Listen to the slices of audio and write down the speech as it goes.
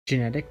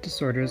Genetic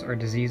disorders are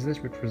diseases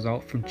which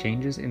result from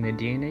changes in the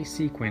DNA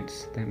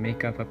sequence that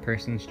make up a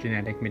person's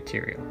genetic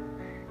material.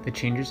 The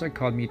changes are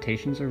called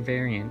mutations or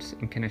variants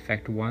and can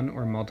affect one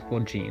or multiple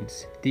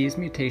genes. These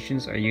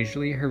mutations are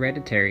usually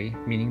hereditary,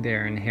 meaning they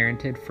are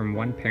inherited from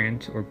one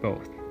parent or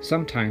both.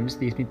 Sometimes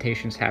these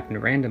mutations happen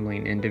randomly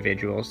in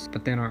individuals,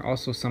 but then are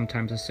also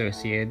sometimes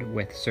associated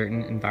with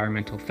certain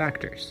environmental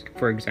factors.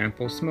 For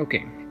example,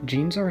 smoking.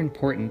 Genes are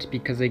important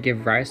because they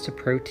give rise to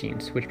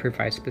proteins, which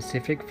provide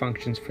specific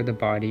functions for the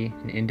body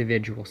and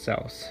individual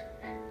cells.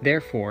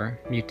 Therefore,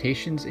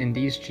 mutations in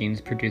these genes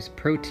produce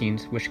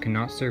proteins which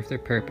cannot serve their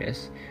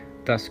purpose,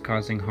 thus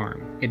causing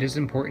harm. It is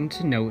important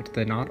to note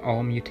that not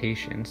all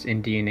mutations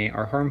in DNA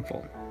are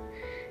harmful.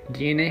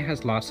 DNA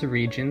has lots of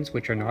regions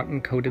which are not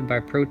encoded by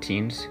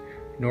proteins,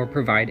 nor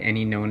provide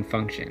any known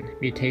function.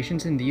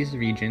 Mutations in these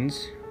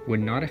regions would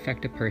not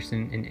affect a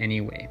person in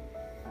any way.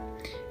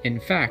 In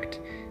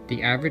fact,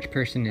 the average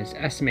person is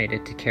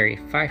estimated to carry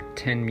 5 to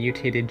 10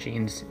 mutated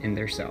genes in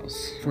their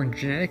cells. For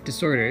genetic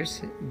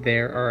disorders,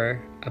 there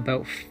are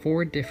about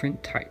 4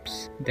 different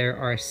types. There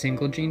are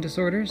single gene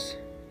disorders,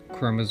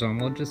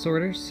 chromosomal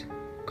disorders,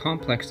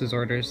 complex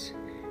disorders,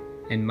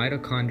 and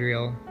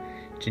mitochondrial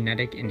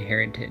genetic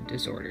inherited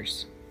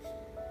disorders.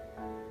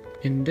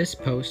 In this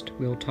post,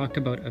 we'll talk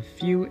about a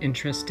few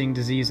interesting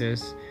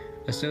diseases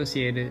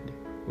associated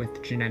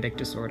with genetic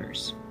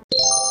disorders.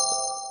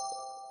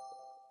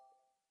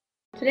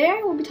 Today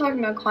I will be talking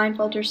about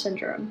Klinefelter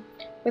syndrome.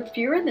 With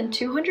fewer than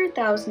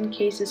 200,000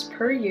 cases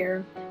per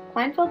year,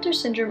 Klinefelter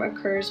syndrome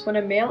occurs when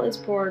a male is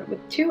born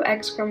with 2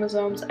 X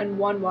chromosomes and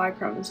 1 Y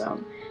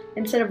chromosome,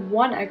 instead of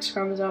 1 X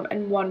chromosome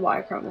and 1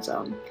 Y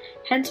chromosome,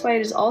 hence why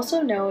it is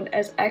also known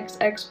as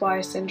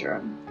XXY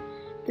syndrome.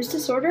 This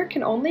disorder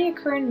can only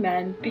occur in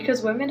men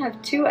because women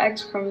have 2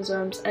 X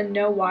chromosomes and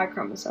no Y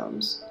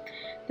chromosomes.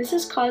 This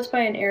is caused by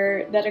an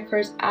error that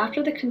occurs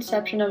after the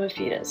conception of a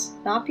fetus,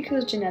 not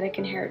because of genetic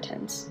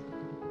inheritance.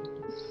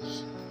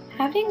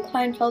 Having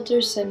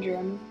Klinefelter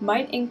syndrome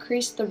might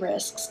increase the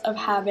risks of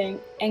having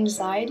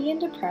anxiety and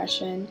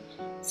depression,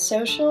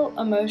 social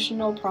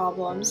emotional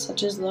problems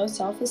such as low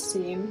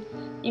self-esteem,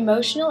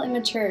 emotional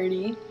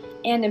immaturity,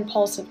 and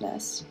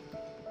impulsiveness.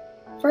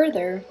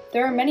 Further,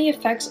 there are many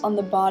effects on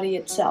the body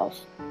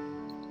itself.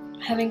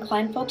 Having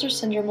Klinefelter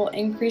syndrome will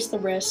increase the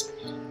risk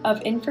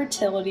of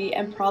infertility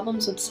and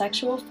problems with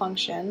sexual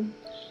function,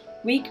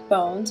 weak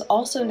bones,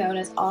 also known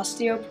as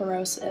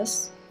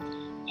osteoporosis,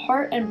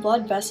 heart and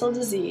blood vessel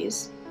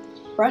disease,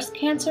 breast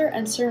cancer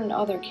and certain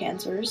other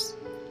cancers,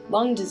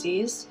 lung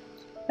disease,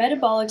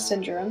 metabolic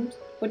syndromes,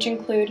 which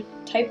include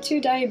type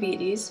 2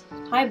 diabetes,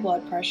 high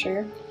blood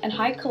pressure, and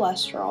high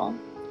cholesterol,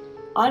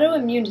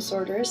 autoimmune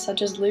disorders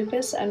such as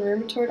lupus and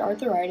rheumatoid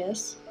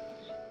arthritis,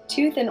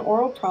 tooth and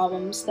oral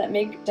problems that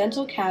make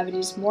dental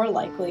cavities more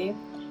likely,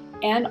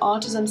 and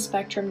autism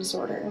spectrum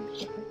disorder.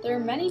 There are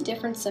many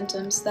different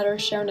symptoms that are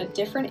shown at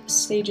different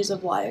stages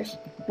of life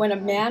when a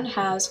man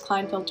has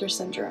Klinefelter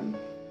syndrome.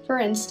 For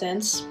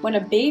instance, when a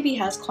baby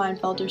has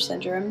Klinefelter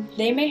syndrome,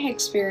 they may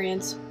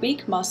experience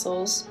weak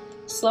muscles,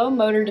 slow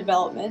motor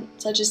development,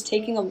 such as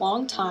taking a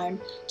long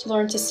time to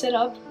learn to sit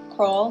up,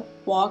 crawl,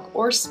 walk,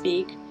 or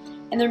speak,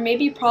 and there may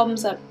be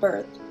problems at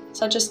birth,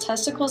 such as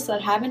testicles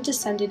that haven't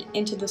descended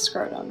into the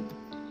scrotum.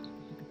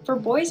 For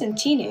boys and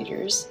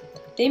teenagers,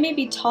 they may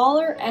be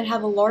taller and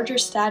have a larger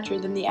stature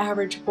than the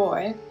average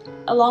boy,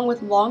 along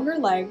with longer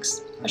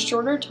legs, a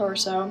shorter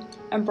torso,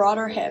 and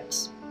broader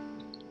hips.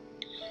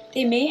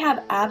 They may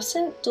have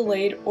absent,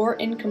 delayed, or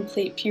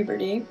incomplete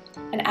puberty,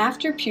 and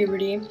after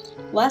puberty,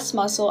 less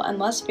muscle and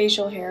less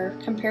facial hair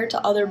compared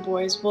to other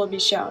boys will be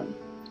shown.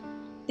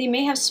 They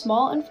may have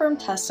small and firm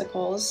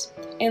testicles,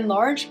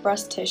 enlarged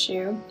breast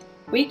tissue,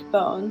 weak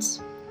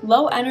bones,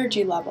 low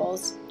energy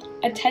levels,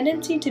 a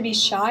tendency to be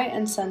shy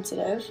and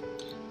sensitive,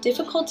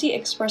 difficulty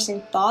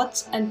expressing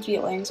thoughts and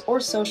feelings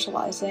or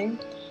socializing,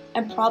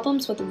 and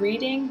problems with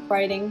reading,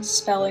 writing,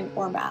 spelling,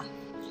 or math.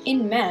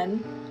 In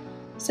men,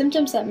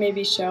 symptoms that may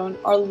be shown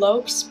are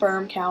low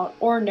sperm count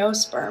or no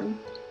sperm,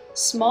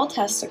 small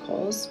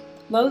testicles,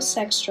 low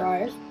sex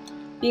drive,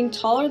 being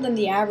taller than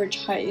the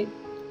average height,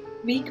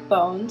 weak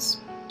bones,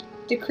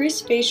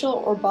 decreased facial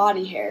or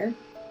body hair,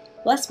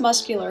 less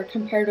muscular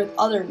compared with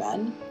other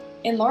men,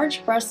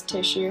 enlarged breast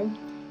tissue,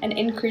 and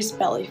increased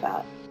belly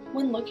fat.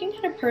 When looking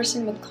at a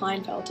person with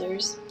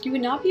Klinefelters, you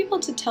would not be able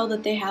to tell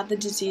that they have the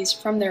disease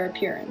from their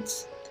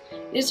appearance.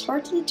 It is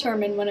hard to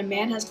determine when a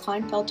man has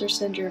Klinefelter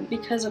syndrome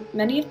because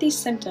many of these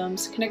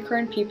symptoms can occur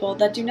in people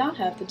that do not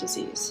have the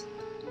disease.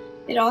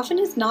 It often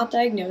is not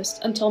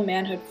diagnosed until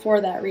manhood for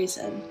that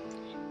reason.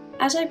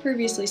 As I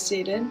previously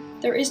stated,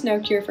 there is no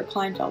cure for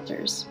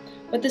Klinefelters,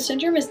 but the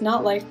syndrome is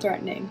not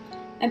life-threatening,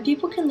 and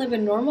people can live a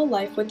normal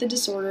life with the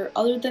disorder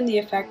other than the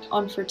effect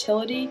on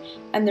fertility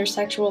and their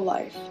sexual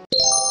life.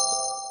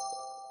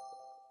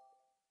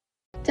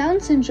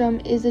 Down syndrome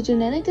is a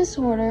genetic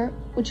disorder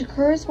which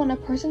occurs when a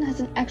person has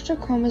an extra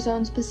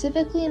chromosome,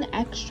 specifically an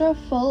extra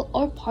full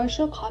or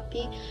partial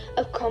copy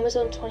of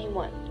chromosome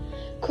 21.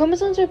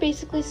 Chromosomes are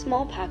basically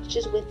small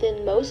packages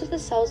within most of the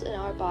cells in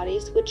our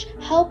bodies which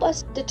help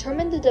us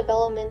determine the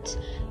development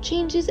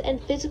changes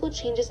and physical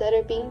changes that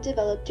are being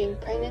developed during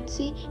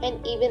pregnancy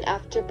and even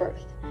after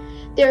birth.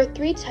 There are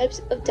 3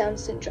 types of Down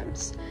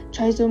syndromes: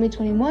 trisomy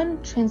 21,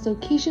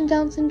 translocation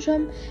Down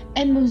syndrome,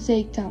 and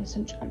mosaic Down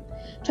syndrome.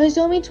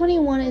 Trisomy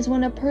 21 is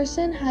when a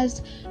person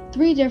has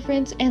 3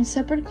 different and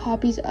separate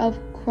copies of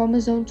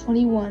chromosome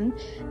 21.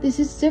 This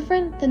is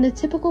different than the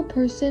typical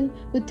person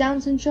with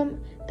Down syndrome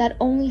that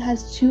only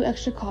has 2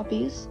 extra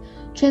copies.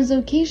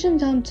 Translocation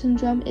Down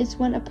syndrome is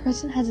when a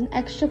person has an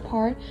extra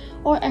part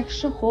or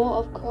extra whole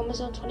of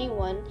chromosome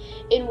 21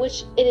 in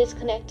which it is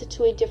connected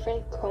to a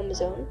different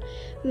chromosome.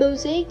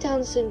 Mosaic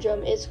Down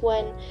syndrome is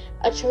when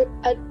a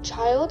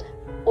child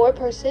or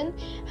person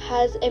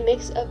has a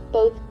mix of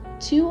both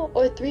 2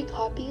 or 3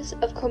 copies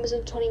of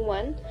chromosome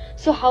 21.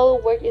 So how it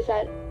will work is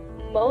that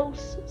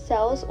most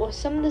cells or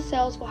some of the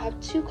cells will have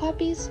 2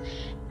 copies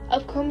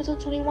of chromosome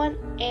 21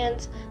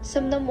 and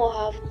some of them will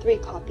have 3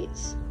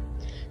 copies.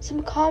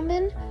 Some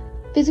common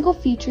physical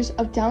features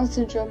of Down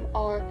syndrome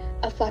are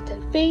a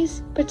flattened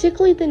face,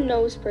 particularly the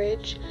nose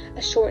bridge,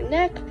 a short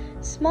neck,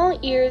 small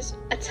ears,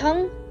 a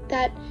tongue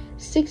that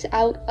sticks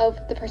out of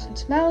the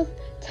person's mouth,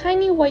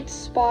 tiny white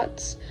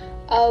spots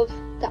of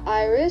the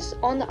iris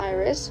on the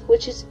iris,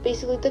 which is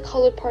basically the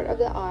colored part of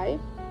the eye,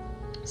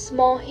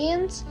 small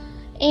hands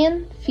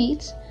and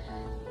feet,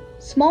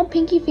 small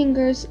pinky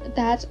fingers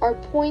that are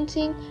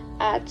pointing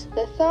at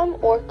the thumb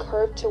or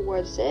curved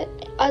towards it,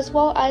 as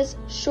well as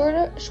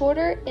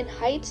shorter in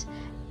height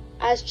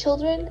as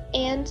children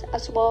and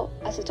as well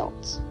as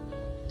adults.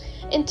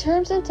 In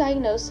terms of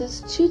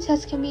diagnosis, 2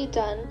 tests can be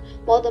done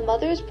while the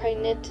mother is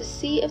pregnant to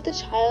see if the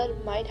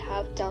child might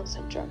have Down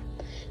syndrome.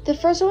 The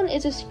first one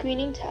is a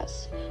screening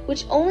test,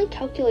 which only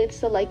calculates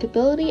the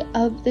likability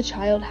of the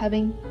child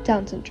having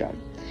Down syndrome.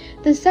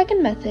 The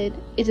second method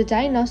is a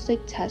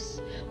diagnostic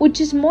test, which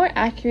is more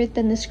accurate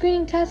than the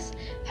screening test.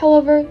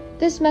 However,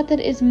 this method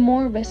is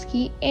more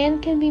risky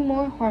and can be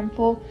more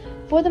harmful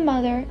for the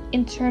mother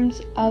in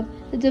terms of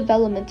the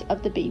development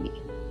of the baby.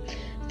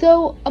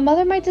 Though a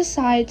mother might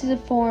decide to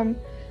perform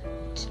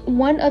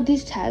one of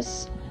these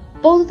tests,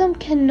 both of them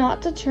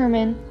cannot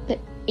determine the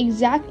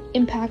exact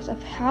impacts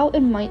of how it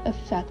might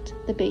affect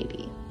the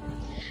baby.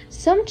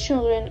 Some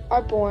children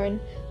are born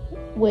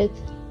with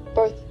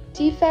birth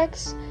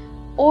defects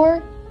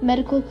or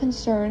medical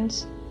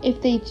concerns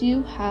if they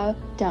do have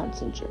Down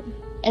syndrome.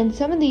 And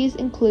some of these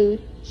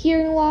include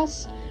hearing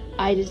loss,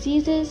 eye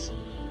diseases,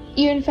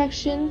 ear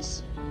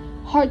infections,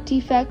 heart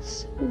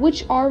defects,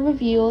 which are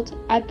revealed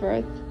at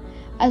birth,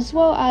 as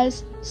well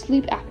as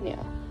sleep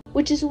apnea,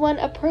 which is when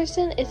a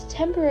person is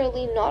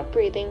temporarily not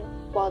breathing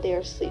while they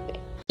are sleeping.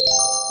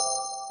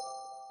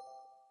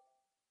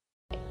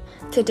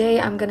 Today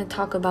I'm going to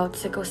talk about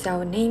sickle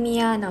cell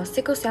anemia. Now,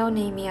 sickle cell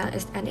anemia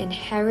is an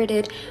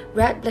inherited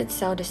red blood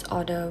cell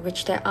disorder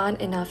which there aren't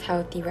enough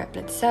healthy red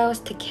blood cells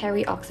to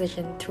carry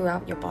oxygen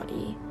throughout your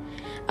body.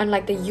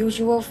 Unlike the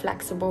usual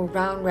flexible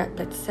round red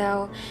blood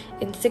cell,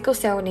 in sickle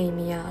cell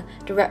anemia,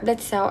 the red blood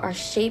cells are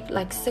shaped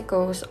like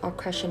sickles or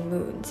crescent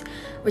moons,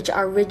 which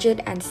are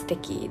rigid and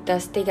sticky,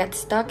 thus they get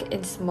stuck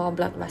in small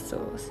blood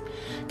vessels.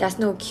 There's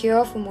no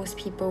cure for most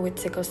people with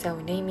sickle cell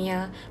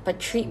anemia, but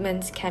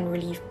treatments can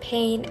relieve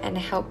pain and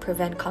help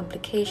prevent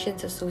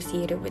complications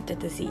associated with the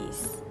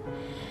disease.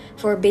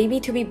 For a baby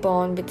to be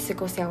born with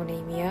sickle cell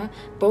anemia,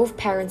 both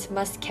parents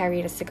must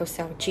carry the sickle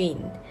cell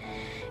gene.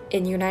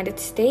 In the United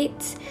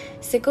States,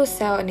 sickle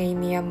cell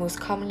anemia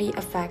most commonly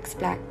affects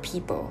Black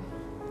people.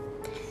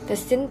 The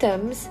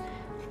symptoms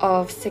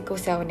of sickle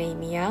cell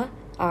anemia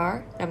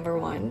are, number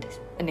 1,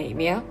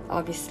 anemia,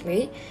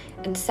 obviously,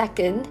 and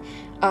second,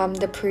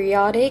 the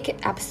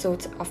periodic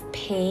episodes of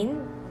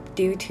pain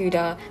due to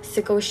the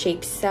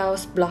sickle-shaped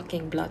cells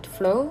blocking blood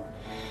flow,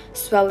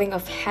 swelling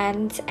of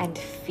hands and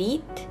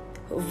feet,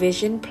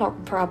 vision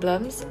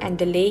problems, and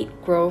delayed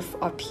growth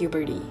of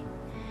puberty.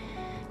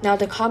 Now,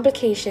 the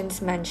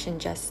complications mentioned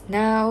just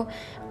now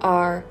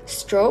are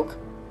stroke,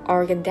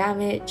 organ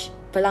damage,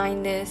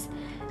 blindness,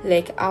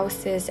 leg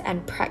ulcers,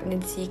 and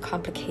pregnancy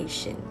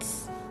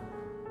complications.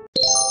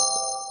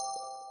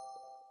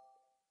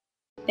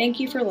 Thank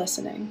you for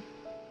listening.